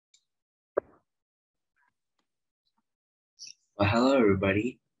Well, hello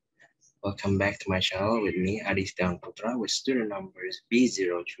everybody. Welcome back to my channel with me, Aditya Putra, with student numbers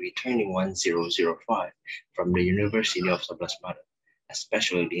B03-21005 from the University of Sebelas Maret,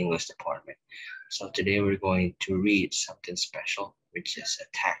 especially the English department. So today we're going to read something special, which is a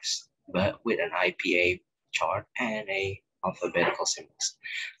text, but with an IPA chart and a alphabetical symbols.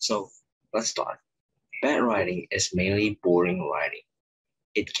 So let's start. Bad writing is mainly boring writing.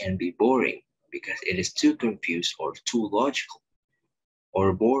 It can be boring because it is too confused or too logical,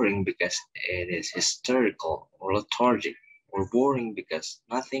 or boring because it is hysterical or lethargic, or boring because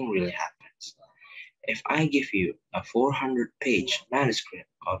nothing really happens. If I give you a 400-page manuscript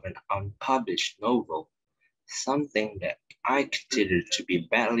of an unpublished novel, something that I consider to be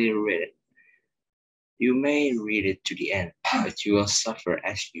badly written, you may read it to the end, but you will suffer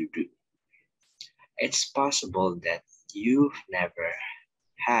as you do. It's possible that you've never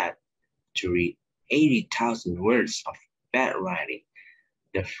had to read 80,000 words of bad writing,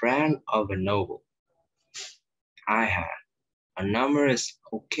 the front of a novel. I have on numerous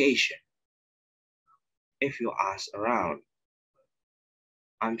occasions. If you ask around,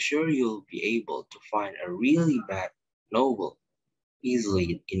 I'm sure you'll be able to find a really bad novel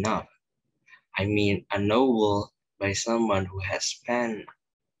easily enough. I mean, a novel by someone who has spent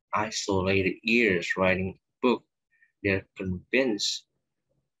isolated years writing a book they're convinced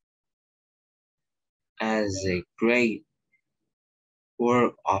as a great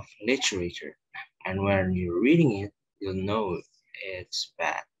work of literature. And when you're reading it, you'll know it's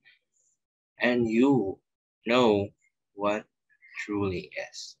bad. And you know what truly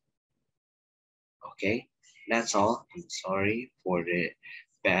is. Okay, that's all. I'm sorry for the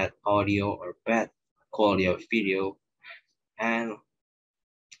bad audio or bad quality of video. And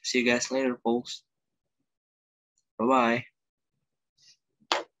see you guys later, folks. Bye bye.